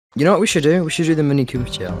You know what we should do? We should do the Mini Cooper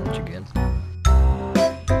challenge again.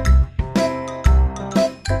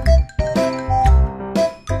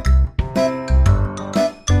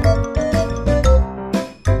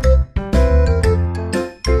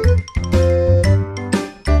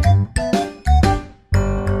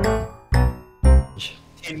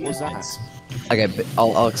 What's that? Okay, but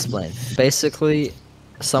I'll explain. Basically,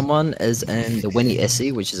 someone is in the Winnie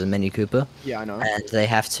Essie, which is a Mini Cooper. Yeah, I know. And they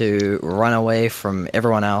have to run away from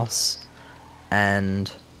everyone else and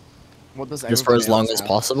What does just for as everybody long else as have?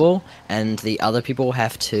 possible, and the other people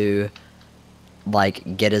have to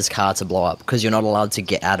like get his car to blow up because you're not allowed to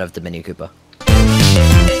get out of the Mini Cooper.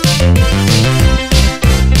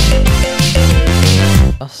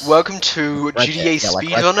 Welcome to Right GTA there, yeah, like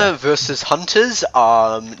right Speedrunner there. versus Hunters,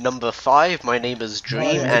 number 5. My name is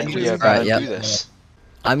Dream, yeah, and we are right, gonna yep. do this.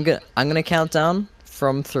 I'm gonna count down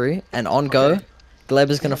from 3, and on go,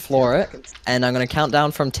 Gleb is gonna floor it, and I'm gonna count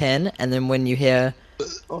down from 10, and then when you hear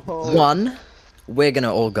Oh, 1, we're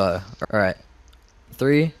gonna all go. All right,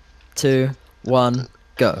 3, 2, 1,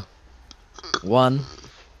 go. 1,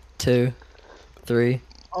 2, 3,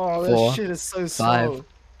 oh, 4, this shit is so 5, slow.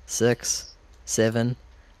 6, 7,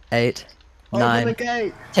 8, Open the 9,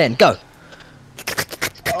 gate. 10, go!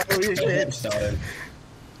 Oh, shit.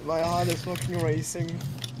 My heart is fucking racing.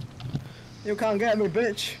 You can't get me,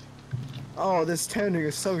 bitch. Oh, this turning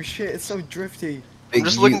is so shit. It's so drifty. I'm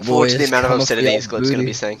just looking forward to the amount of obscenities Gleb's gonna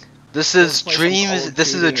be saying. This is Let's play some Dreams. Call of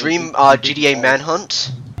This is a Duty Dream and GTA Big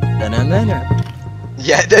Manhunt. Da-na-na-na.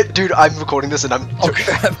 Yeah, dude, I'm recording this and I'm Oh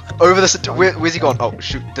crap! over this. Where's he gone? Oh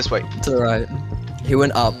shoot, this way. To the right. He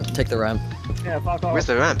went up. Take the ramp. Yeah, fuck off. Where's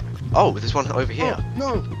the ramp? Oh, there's one over here. Oh,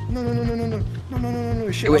 no, no, no, no, no, no, no, no, no, no,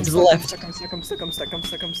 no, shit. He went I'm to the stuck, left. I'm stuck, I'm stuck, I'm stuck, I'm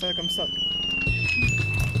stuck, I'm stuck, I'm stuck.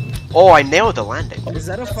 Oh, I nailed the landing. Is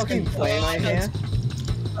that a fucking plane I hear?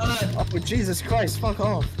 Oh, Jesus Christ, fuck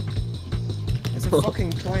off. It's a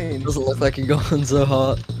fucking plane. Doesn't look like you're going so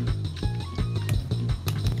hard.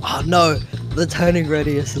 Oh no! The turning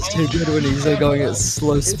radius is too good when he's going at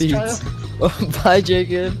slow It's speeds. Bye,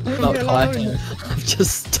 Jacob. Not me bye. alone. I've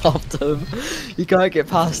just stopped him. You can't get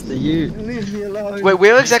past the U. Leave me alone. Wait,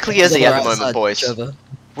 where exactly is he They're at the moment, outside boys? each other.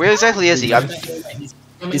 Where exactly is he?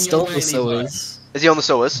 He's still in the sewers. Is he on the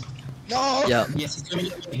sewers? No! Yeah.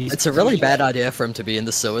 It's a really bad idea for him to be in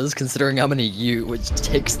the sewers, considering I'm in a U, which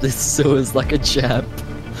takes the sewers like a champ.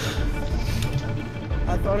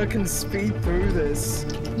 I thought I can speed through this.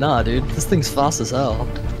 Nah, dude, this thing's fast as hell.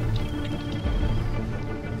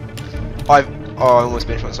 I almost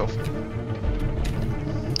benched myself.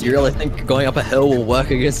 Do you really think going up a hill will work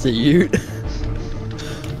against a ute?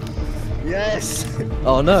 Yes!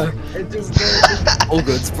 Oh no. It just did. All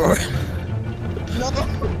goods, bro. No!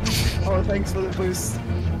 Oh, thanks for the boost.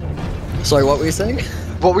 Sorry, what were you saying?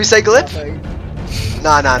 What we say, Gleb? Nothing.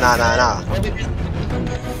 Nah.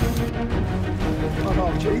 Fuck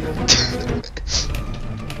off, G.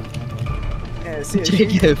 Yeah, see ya, G.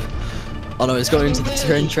 Jacob. Oh no, he's going into the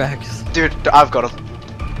train tracks. Dude, I've got him.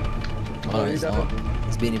 Oh no, he's not.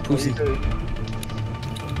 He's being a What do pussy. you do?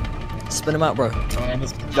 Spin him out, bro. No,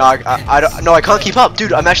 I don't. No, I can't keep up,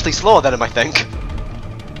 dude. I'm actually slower than him, I think.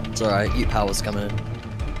 It's alright, ute power's coming in.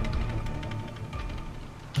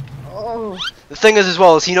 Oh! The thing is, as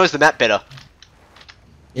well, is he knows the map better.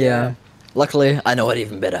 Yeah. Luckily, I know it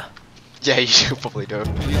even better. Yeah, you probably do.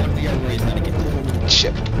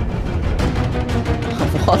 Shit.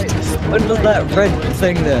 What? When was that red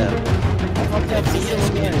thing there? Fuck up, he's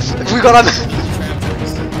still there. We got him.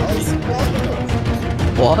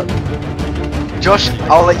 What? Josh,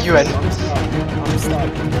 I'll let you in. I'm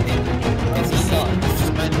stuck. I'm stuck.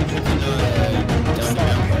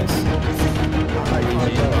 I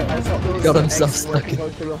can't go. I thought there was Got an himself exit where I stuck can go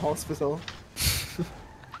to the hospital.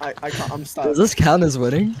 I can't. I'm stuck. Does this count as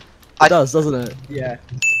winning? I- It does, doesn't it? Yeah.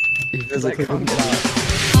 He Because I physically can't wouldn't. get out.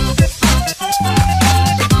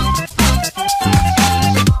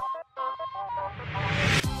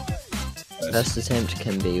 Best attempt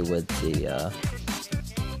can be with the,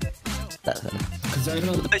 that thing.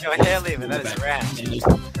 Your hair leaving, that is rad.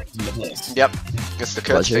 Yep. It's the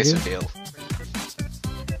Kurt's What, face Jacob? reveal.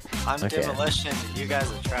 I'm Okay. demolition, you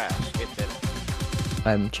guys are trash. Get better.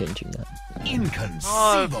 I'm changing that.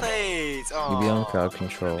 Oh, please! Oh, You'll be on crowd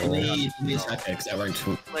control. please. I'll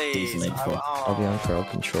be on crowd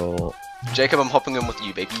control. Jacob, I'm hopping in with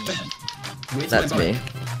you, baby. That's me.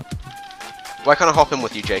 Why can't I hop in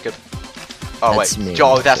with you, Jacob? Oh That's wait, me.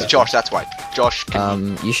 that's Josh. That's why. Josh,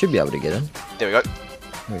 can You should be able to get in. there we go.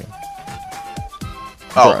 There we go.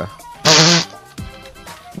 Oh, Bro.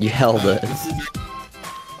 You held it. I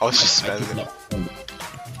was just spamming it.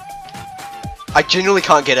 I genuinely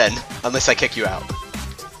can't get in unless I kick you out.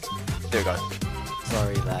 There we go.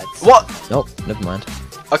 Sorry, lads. What? Nope, never mind.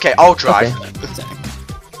 Okay, I'll drive.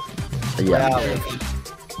 Yeah. Wow.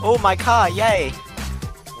 Oh, my car, yay!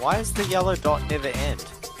 Why is the yellow dot never end?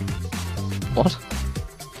 What?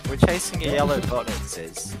 We're chasing a yellow dot, it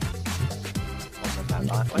says. On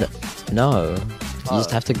the map, aren't we? No. You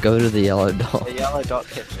just have to go to the yellow dot. The yellow dot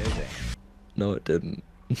kept moving. No, it didn't.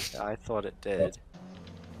 I thought it did.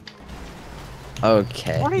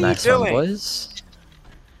 Okay, What are you nice one, doing? boys.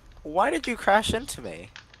 Why did you crash into me?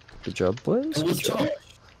 Good job, boys. It was Good job. Josh.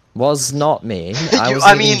 Was not me. I You- was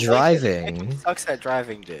I even mean- driving. Sucks at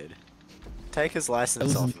driving, dude. Take his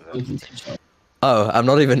license off of him. Oh, I'm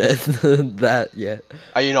not even in that yet.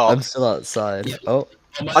 Are you I'm not? still outside. Yeah. Oh,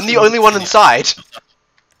 I'm the only one inside.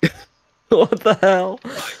 what the hell?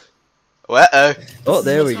 Uh-oh. Oh,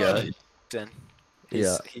 there we go. Then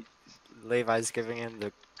Yeah. Levi's giving him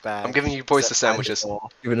the bag. I'm giving you boys the Set by sandwiches. door.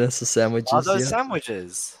 Giving us the sandwiches. Are those yeah?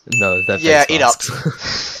 sandwiches? No, they're Yeah, face eat up.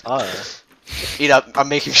 masks. Oh. Eat up. I'm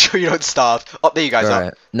making sure you don't starve. Oh, there you guys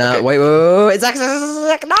Alright. are. No, Okay. wait, Zach,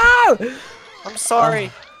 no! I'm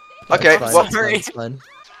sorry. Okay, It's fine, well- it's fine, it's fine.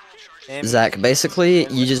 Em, Zach, basically,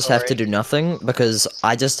 I'm you just have to sorry. do nothing because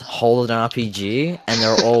I just hold an RPG and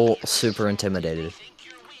they're all super intimidated.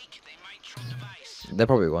 They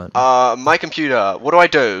probably won't. My computer. What do I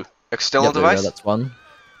do? External Yep, there we go, device? that's one.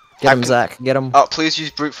 Get him, can- Zach. Get him. Oh, please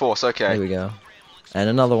use brute force. There Okay. we go. And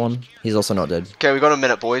another one. He's also not dead. Okay, we got a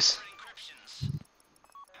minute, boys.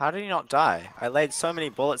 How did he not die? I laid so many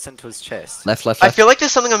bullets into his chest. Left, left, I left. feel like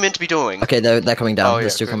there's something I'm meant to be doing. Okay, they're coming down. Oh, They're yeah.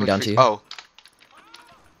 still coming quick, down quick, to you. Oh,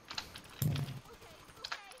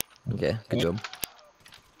 Okay, good job.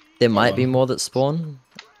 There might be more that spawn,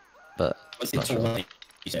 but What's not it sure. called?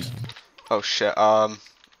 You said. oh shit. I'm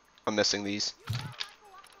missing these.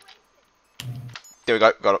 There we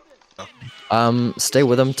go. Got it. Stay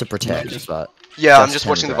with them to protect, but Yeah, I'm Just just him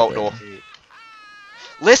watching the vault grab door.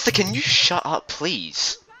 Lester, can you shut up,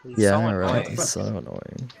 please? He's yeah, so right. annoying. It's so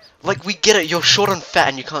annoying. Like, we get it. You're short on fat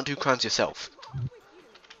and you can't do crimes yourself.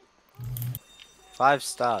 5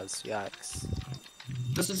 stars, yikes.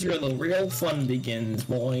 This is where the real fun begins,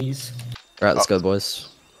 boys. Alright, let's go, boys.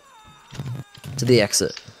 To the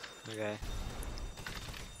exit. Okay.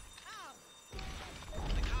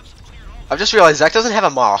 I've just realized Zach doesn't have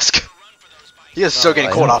a mask. He is so No,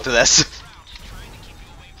 getting I caught know. after this.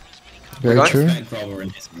 Very going? true. Bank robber in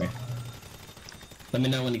history. Let me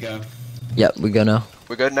know when to go. Yep, we go now.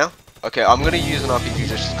 We're good now? Okay, I'm gonna use an RPG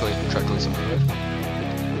just to try to clear some of it.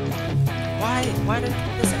 Why does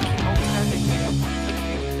it keep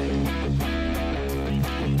alternating?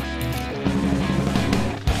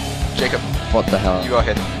 Jacob, What the hell? you go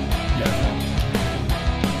ahead.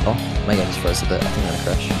 Oh, my game just froze a bit. I think I'm gonna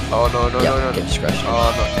crash. Oh no, no, Yeah, no, no, game no. just crashed.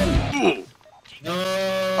 Oh No. no.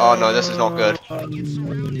 Oh no, this is not good.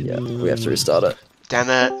 Yeah, we have to restart it. Damn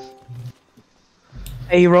it.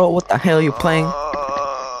 Hey, Ro, what the hell are you playing?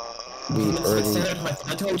 We already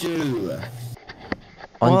I told you.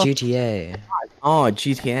 on What? GTA. Oh,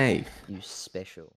 GTA. You special.